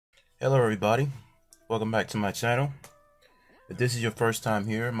Hello everybody, welcome back to my channel. If this is your first time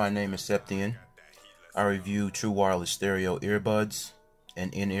here, my name is Septian. I review true wireless stereo earbuds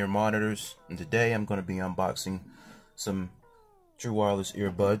and in-ear monitors, and today I'm going to be unboxing some true wireless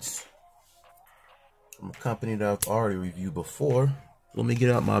earbuds from a company that I've already reviewed before. Let me get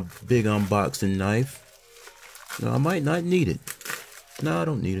out my big unboxing knife. No, I might not need it. No, I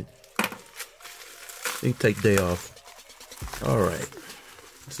don't need it. Let me take the day off. Alright.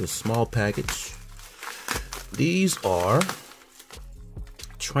 It's a small package. These are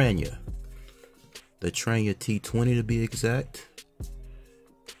Tranya. The Tranya T20 to be exact.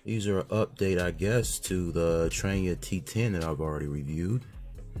 These are an update, I guess, to the Tranya T10 that I've already reviewed.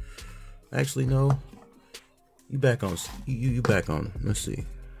 Actually, no. You back on. You back on. Let's see.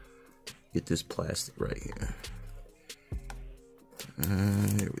 Get this plastic right here.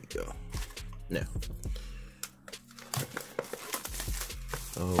 Here we go. Now.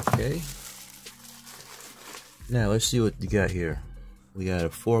 Okay. Now let's see what you got here. We got a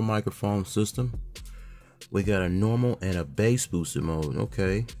 4 microphone system. We got a normal and a bass booster mode.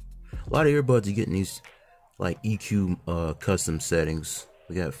 Okay. A lot of earbuds are getting these like EQ custom settings.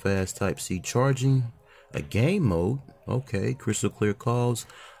 We got fast Type-C charging, a game mode. Okay. Crystal clear calls,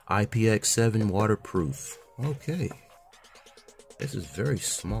 IPX7 waterproof. Okay. This is very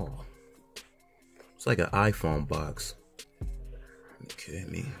small. It's like an iPhone box. Okay, let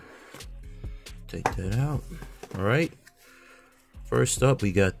me take that out. All right. First up,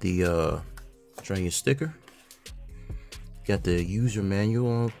 we got the Tranya sticker. Got the user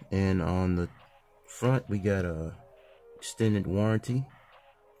manual, and on the front, we got a extended warranty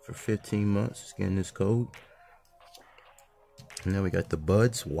for 15 months. Scan this code. And then we got the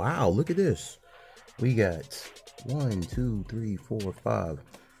buds. Wow, look at this. We got 1, 2, 3, 4,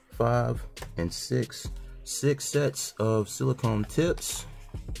 5 and 6 sets of silicone tips.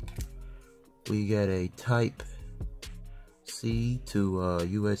 We got a Type-C to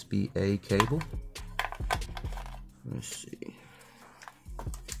USB-A cable. Let's see.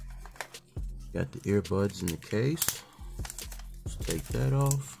 Got the earbuds in the case. Let's take that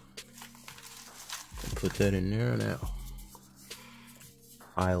off and put that in there now.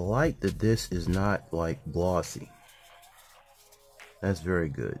 I like that this is not like glossy. That's very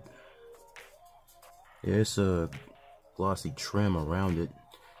good. There's a glossy trim around it.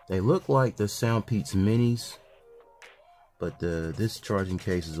 They look like the Soundpeats Minis, but this charging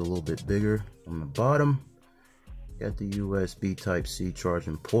case is a little bit bigger. On the bottom, got the USB Type-C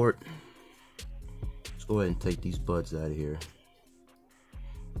charging port. Let's go ahead and take these buds out of here.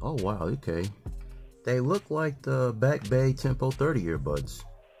 Oh wow, okay. They look like the Back Bay Tempo 30 earbuds.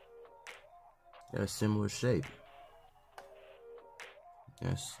 Got a similar shape.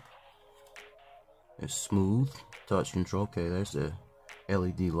 Yes. It's smooth touch control. Okay, there's the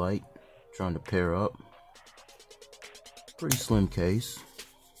LED light trying to pair up. Pretty slim case.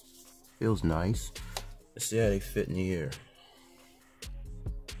 Feels nice. Let's see how they fit in the ear.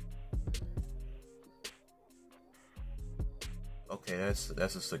 Okay,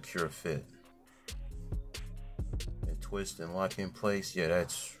 that's a secure fit. And twist and lock in place. Yeah,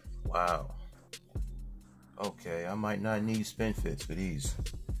 that's wow. Okay, I might not need spin fits for these.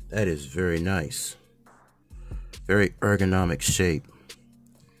 That is very nice. Very ergonomic shape.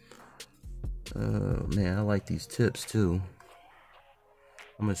 Man, I like these tips too.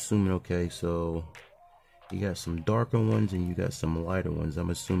 I'm assuming, okay, so you got some darker ones and you got some lighter ones. I'm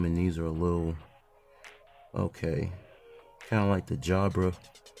assuming these are a little, okay, kind of like the Jabra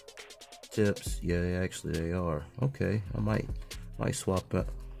tips. Yeah, they are. Okay, I might swap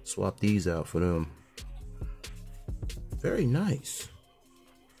these out for them. Very nice.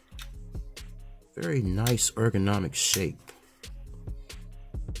 Very nice ergonomic shape.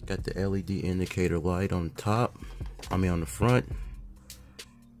 Got the LED indicator light on top. On the front.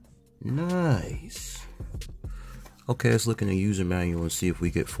 Nice. Okay, let's look in the user manual and see if we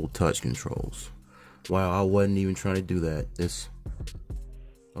get full touch controls. Wow, I wasn't even trying to do that.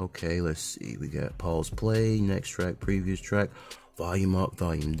 Okay, let's see. We got pause play, next track, previous track, volume up,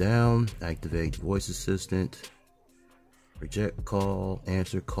 volume down, activate voice assistant, reject call,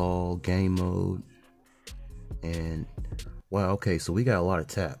 answer call, game mode, and wow, okay, so we got a lot of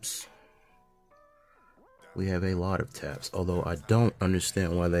taps. We have a lot of taps, although I don't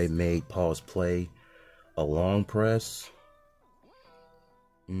understand why they made pause play a long press.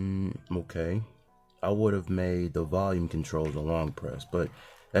 Okay, I would have made the volume controls a long press, but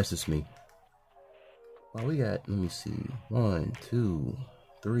that's just me. Well, we got, let me see, 1, 2,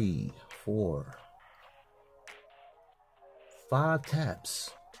 3, 4, 5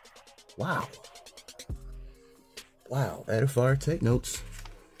 taps. Wow. Wow, add a fire, take notes.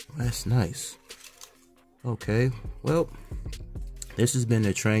 That's nice. Okay, well, this has been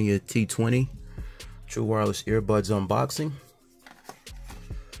the Tranya T20 True Wireless Earbuds unboxing.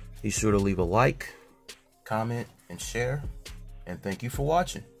 Be sure to leave a like, comment, and share. And thank you for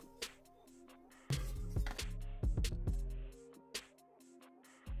watching.